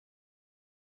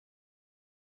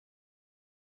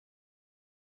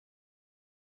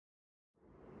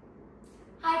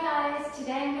Hi guys,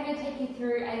 today I'm going to take you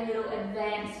through a little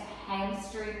advanced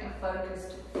hamstring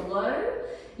focused flow.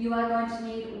 You are going to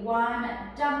need one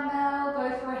dumbbell.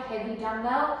 Go for a heavy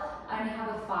dumbbell. I only have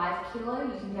a 5 kilo.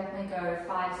 You can definitely go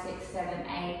 5, 6, 7,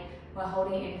 8. We're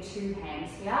holding it in two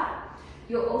hands here.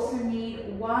 You'll also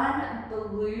need one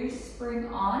blue spring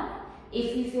on.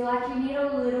 If you feel like you need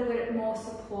a little bit more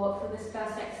support for this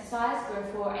first exercise, go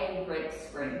for a red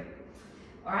spring.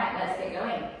 All right, let's get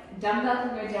going. Dumbbell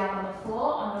can go down on the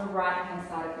floor on the right hand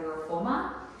side of your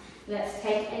reformer. Let's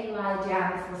take a lie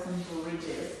down for some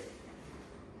bridges.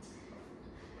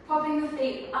 Popping the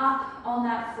feet up on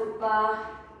that foot bar.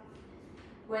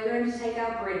 We're going to take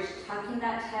our bridge, tucking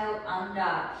that tail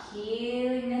under,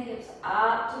 heeling the hips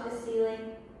up to the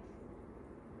ceiling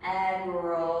and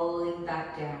rolling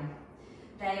back down.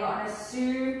 Now you're on a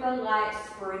super light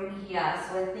spring here,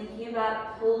 so we're thinking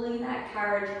about pulling that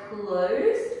carriage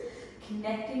closed,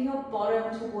 connecting your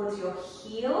bottom towards your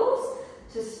heels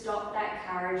to stop that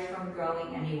carriage from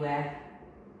going anywhere.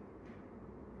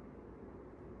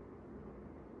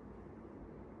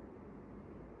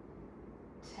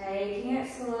 Taking it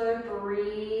slow,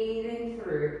 breathing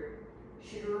through.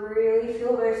 Should really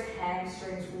feel those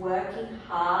hamstrings working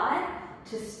hard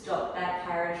to stop that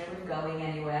carriage from going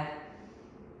anywhere.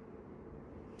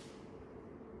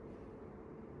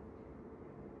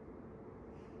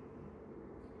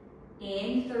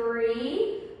 In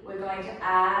 3, we're going to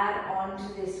add on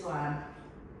to this one.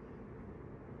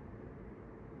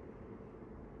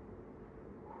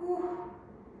 Whew.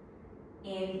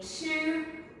 In 2.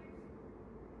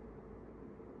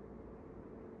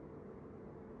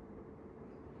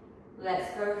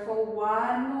 Let's go for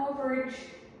one more bridge.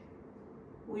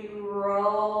 We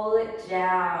roll it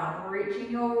down, reaching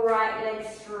your right leg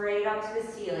straight up to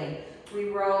the ceiling. We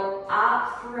roll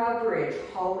up through our bridge,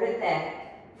 hold it there.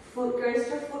 Foot goes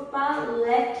to foot bar,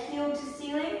 left heel to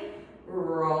ceiling,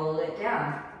 roll it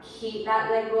down. Keep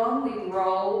that leg long, we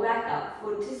roll back up,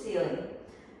 foot to ceiling.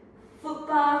 Foot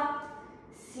bar,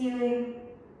 ceiling,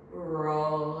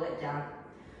 roll it down.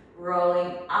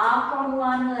 Rolling up on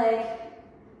one leg,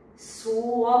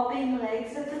 swapping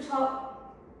legs at the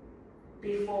top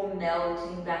before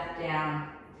melting back down.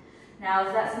 Now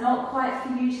if that's not quite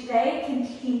for you today,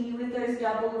 continue with those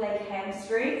double leg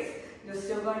hamstrings. You're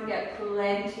still going to get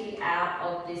plenty out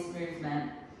of this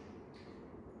movement.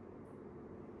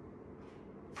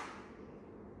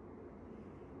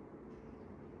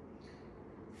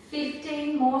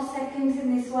 "15 more seconds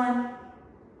in this one.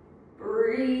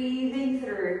 Breathing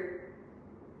through.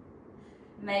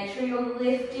 Make sure you're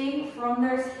lifting from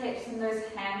those hips and those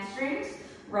hamstrings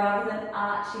rather than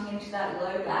arching into that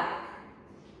low back.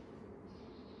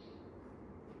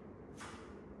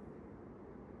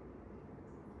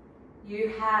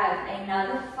 You have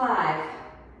another 5,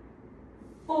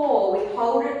 4, we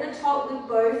hold at the top with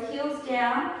both heels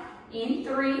down. In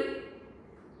 3,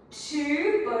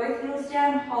 2, both heels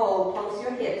down, hold, pulse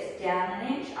your hips, down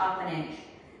an inch, up an inch,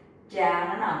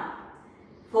 down and up.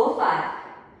 4, 5,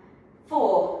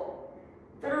 4,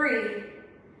 3,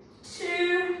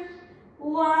 2,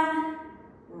 1,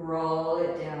 roll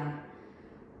it down.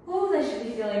 Oh, they should be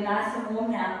feeling nice and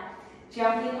warm now.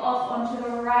 Jumping off onto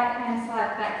the right hand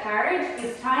side of that carriage.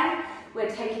 This time, we're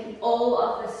taking all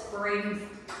of the springs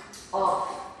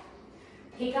off.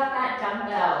 Pick up that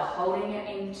dumbbell, holding it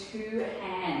in 2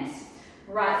 hands.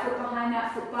 Right foot behind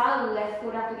that foot bar, left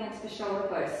foot up against the shoulder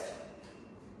post.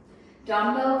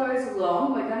 Dumbbell goes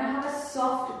long. We're going to have a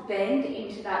soft bend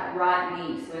into that right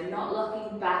knee, so we're not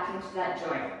locking back into that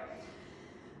joint.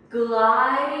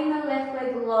 Gliding the left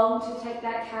leg long to take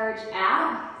that carriage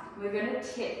out. We're going to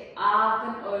tip up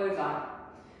and over,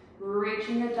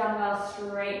 reaching the dumbbell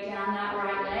straight down that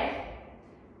right leg.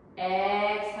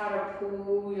 Exhale to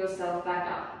pull yourself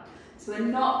back up. So we're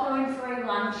not going for a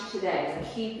lunge today. We're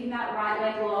keeping that right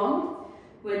leg long.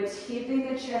 We're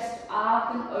tipping the chest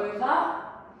up and over,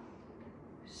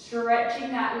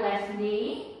 stretching that left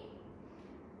knee,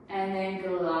 and then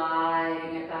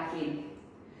gliding it back in.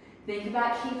 Think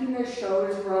about keeping those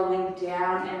shoulders rolling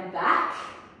down and back.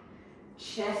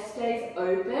 Chest stays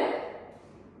open.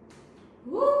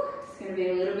 Woo, it's going to be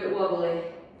a little bit wobbly.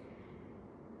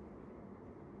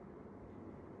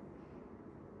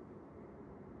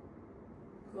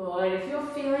 Good. If you're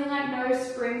feeling like no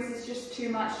springs is just too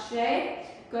much today,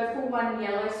 go for one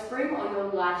yellow spring or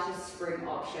your lightest spring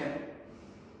option.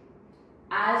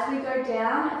 As we go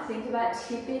down, think about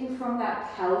tipping from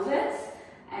that pelvis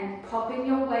and popping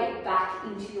your weight back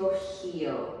into your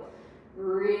heel.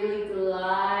 Really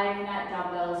gliding that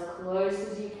dumbbell as close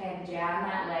as you can down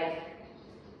that leg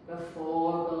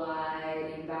before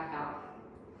gliding back up.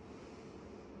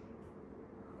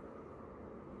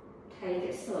 Take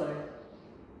it slow.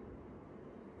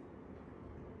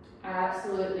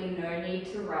 Absolutely no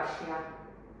need to rush here.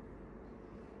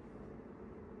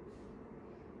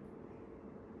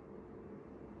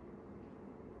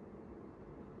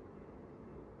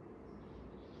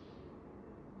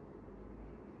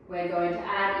 We're going to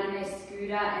add in a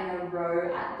scooter and a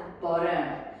row at the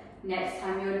bottom. Next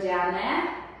time you're down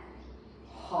there,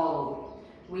 hold.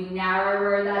 We narrow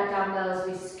row that dumbbell as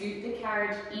we scoop the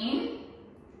carriage in,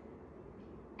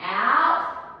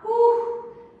 out, woo,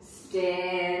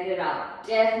 stand it up.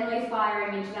 Definitely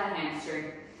firing into that hamstring.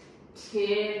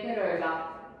 Tip it over.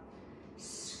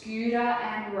 Scooter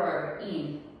and row,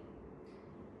 in,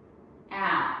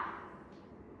 out.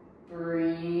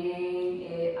 Bring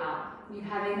it up. You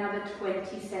have another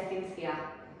 20 seconds here.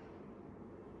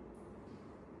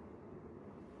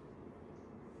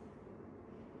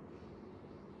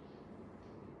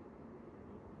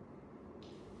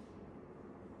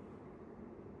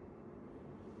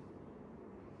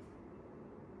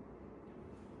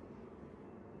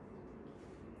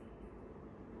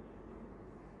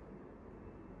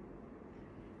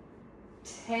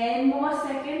 Ten more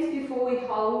seconds before we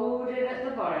hold it at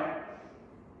the bottom.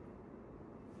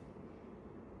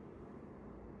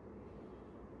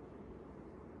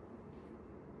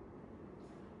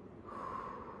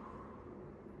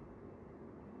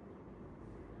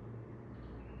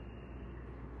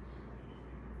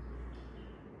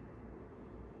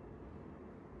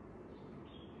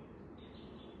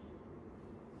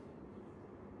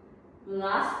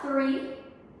 Last 3,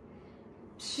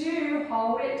 2,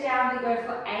 hold it down. We go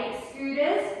for 8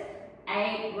 scooters,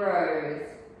 8 rows.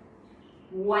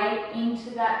 Weight into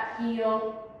that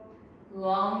heel,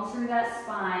 long through that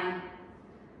spine.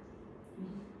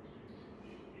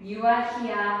 You are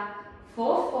here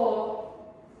for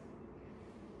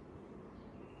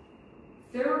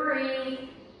 4, 3,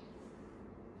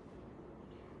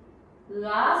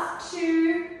 last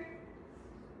 2,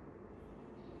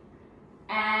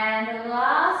 and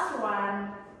last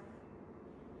 1.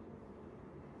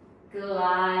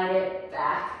 Glide it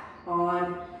back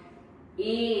on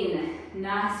in.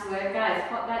 Nice work, guys.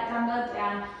 Pop that dumbbell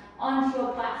down onto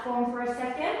your platform for a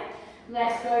second.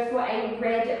 Let's go for a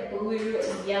red, blue,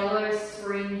 yellow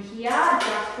spring here,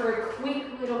 just for a quick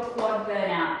little quad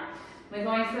burnout. We're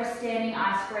going for a standing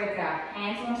icebreaker.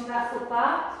 Hands onto that foot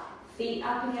bar, feet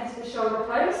up against the shoulder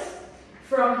post.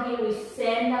 From here, we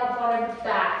send our bottom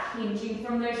back, hinging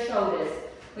from those shoulders.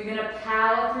 We're going to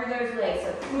power through those legs.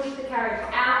 So push the carriage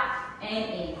out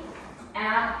and in,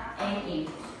 out and in.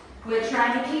 We're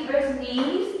trying to keep those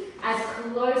knees as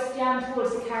close down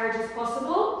towards the carriage as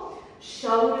possible.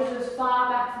 Shoulders as far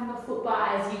back from the foot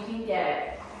bar as you can get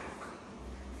it.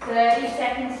 30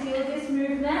 seconds here with this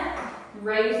movement,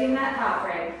 raising that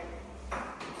heart rate.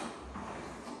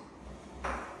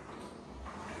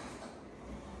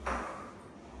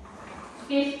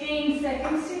 15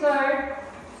 seconds to go.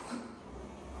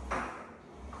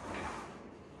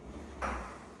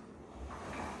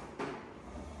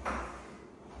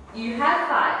 You have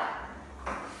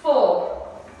 5,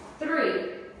 4, 3,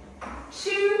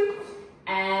 2,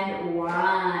 and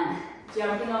 1.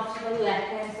 Jumping off to the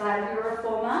left-hand side of your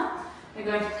reformer. We're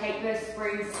going to take those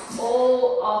springs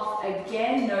all off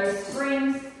again. No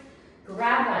springs.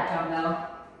 Grab that dumbbell.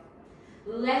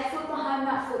 Left foot behind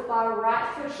that foot bar,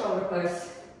 right foot shoulder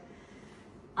post.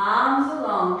 Arms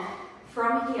along.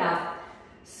 From here,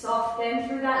 soft bend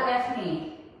through that left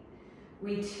knee.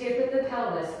 We tip at the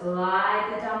pelvis,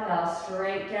 glide the dumbbell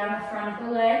straight down the front of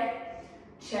the leg.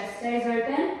 Chest stays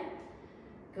open.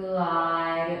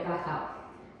 Glide it back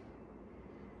up.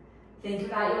 Think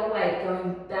about your weight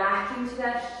going back into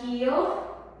that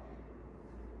heel.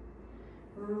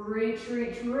 Reach,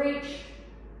 reach, reach.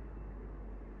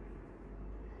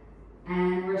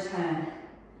 And return.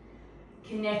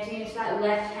 Connecting into that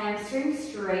left hamstring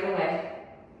straight away.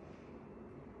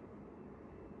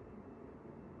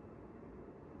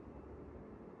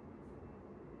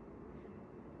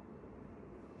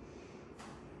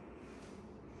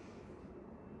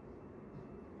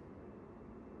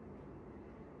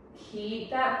 Keep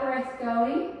that breath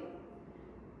going.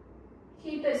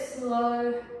 Keep it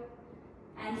slow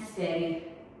and steady.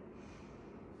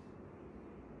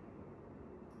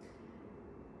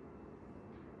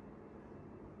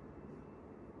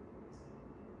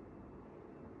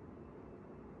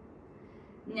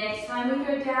 Next time we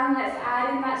go down, let's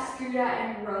add in that scooter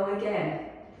and row again.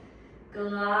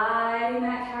 Gliding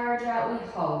that carriage out, we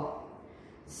hold.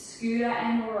 Scooter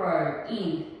and row,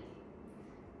 in,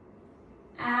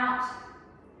 out,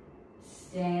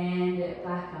 stand it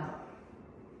back up.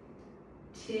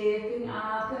 Tipping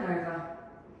up and over.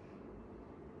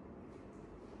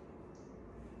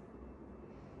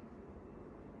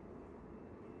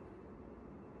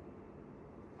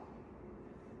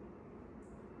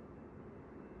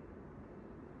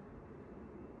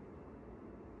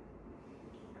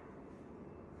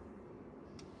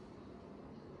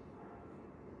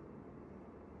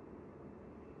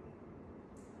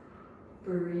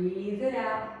 Breathe it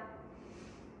out.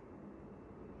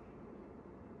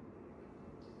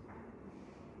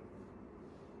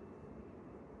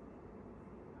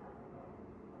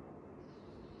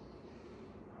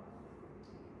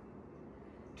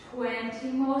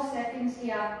 Twenty more seconds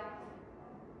here.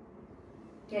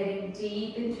 Getting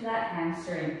deep into that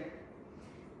hamstring.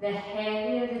 The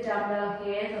heavier the dumbbell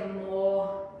here, the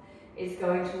more it's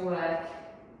going to work.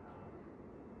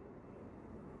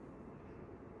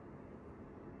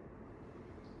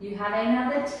 You have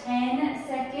another 10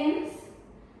 seconds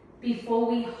before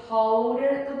we hold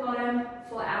it at the bottom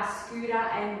for our scooter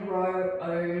and row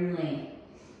only.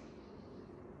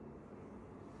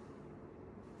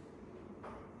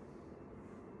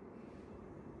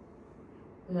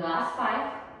 Last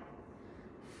 5,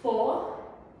 4,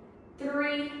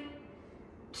 3,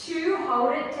 2,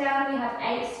 hold it down. We have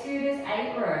 8 scooters,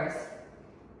 8 rows.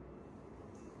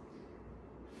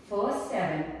 4,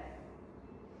 7.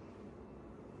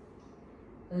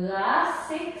 Last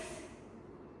 6.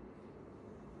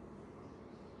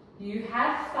 You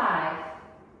have 5,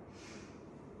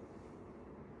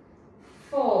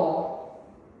 4,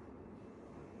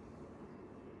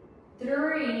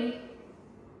 3,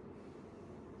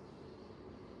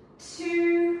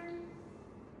 2,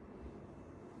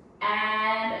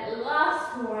 and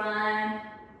last one.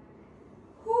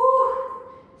 Whew.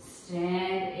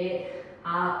 Stand it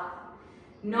up.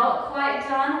 Not quite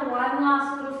done. One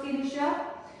last little finisher.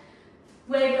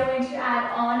 We're going to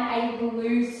add on a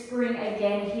blue spring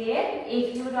again here.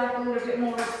 If you would like a little bit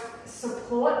more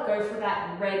support, go for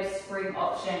that red spring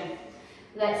option.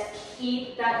 Let's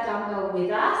keep that dumbbell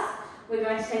with us. We're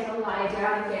going to take a lie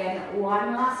down again.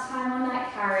 One last time on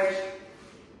that carriage.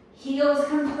 Heels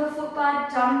come to the foot bar,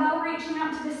 dumbbell reaching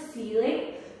up to the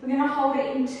ceiling. We're going to hold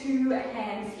it in 2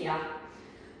 hands here.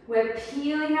 We're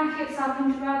peeling our hips up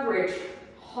into our bridge.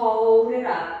 Hold it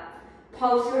up.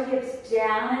 Pulse your hips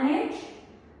down an inch.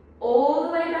 All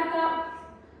the way back up.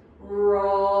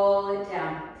 Roll it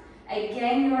down.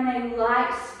 Again, you're on a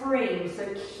light spring,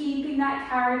 so keeping that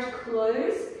carriage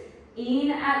close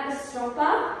in at the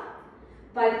stopper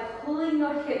by pulling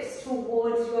your hips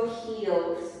towards your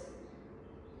heels.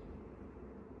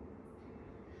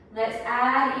 Let's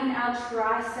add in our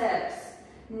triceps.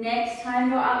 Next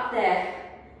time you're up there,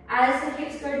 as the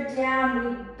hips go down,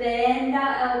 we bend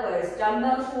our elbows,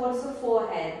 dumbbell towards the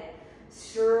forehead,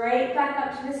 straight back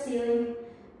up to the ceiling.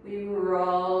 We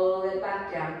roll it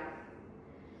back down.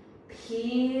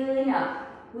 Peeling up,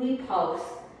 we pulse.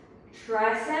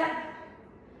 Tricep,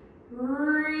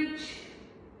 reach,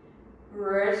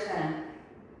 return.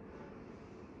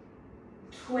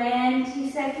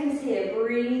 20 seconds here,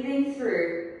 breathing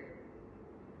through.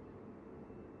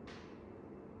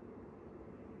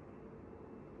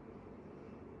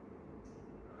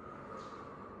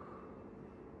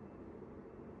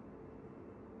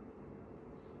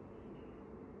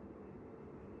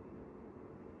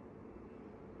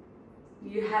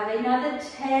 You have another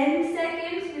 10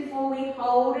 seconds before we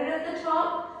hold it at the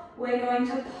top. We're going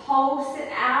to pulse it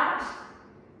out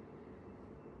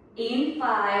in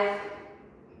 5.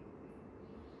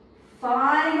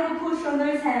 Final push on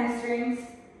those hamstrings.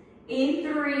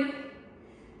 In 3,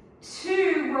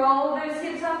 2, roll those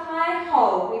hips up high,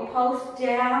 hold. We pulse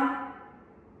down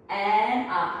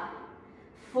and up.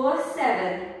 For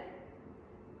 7,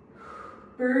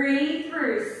 breathe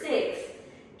through. 6,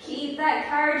 keep that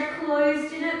carriage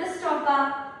closed in at the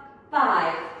stopper.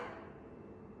 5,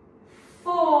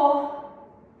 4,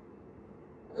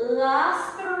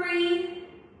 last 3,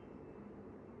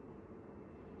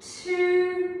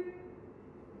 2,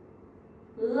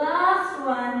 last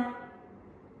 1,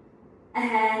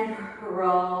 and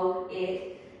roll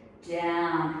it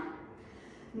down.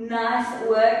 Nice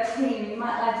work, team. You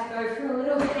might like to go for a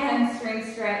little hamstring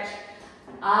stretch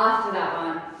after that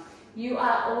one. You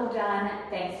are all done.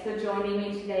 Thanks for joining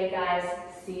me today, guys.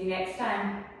 See you next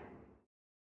time.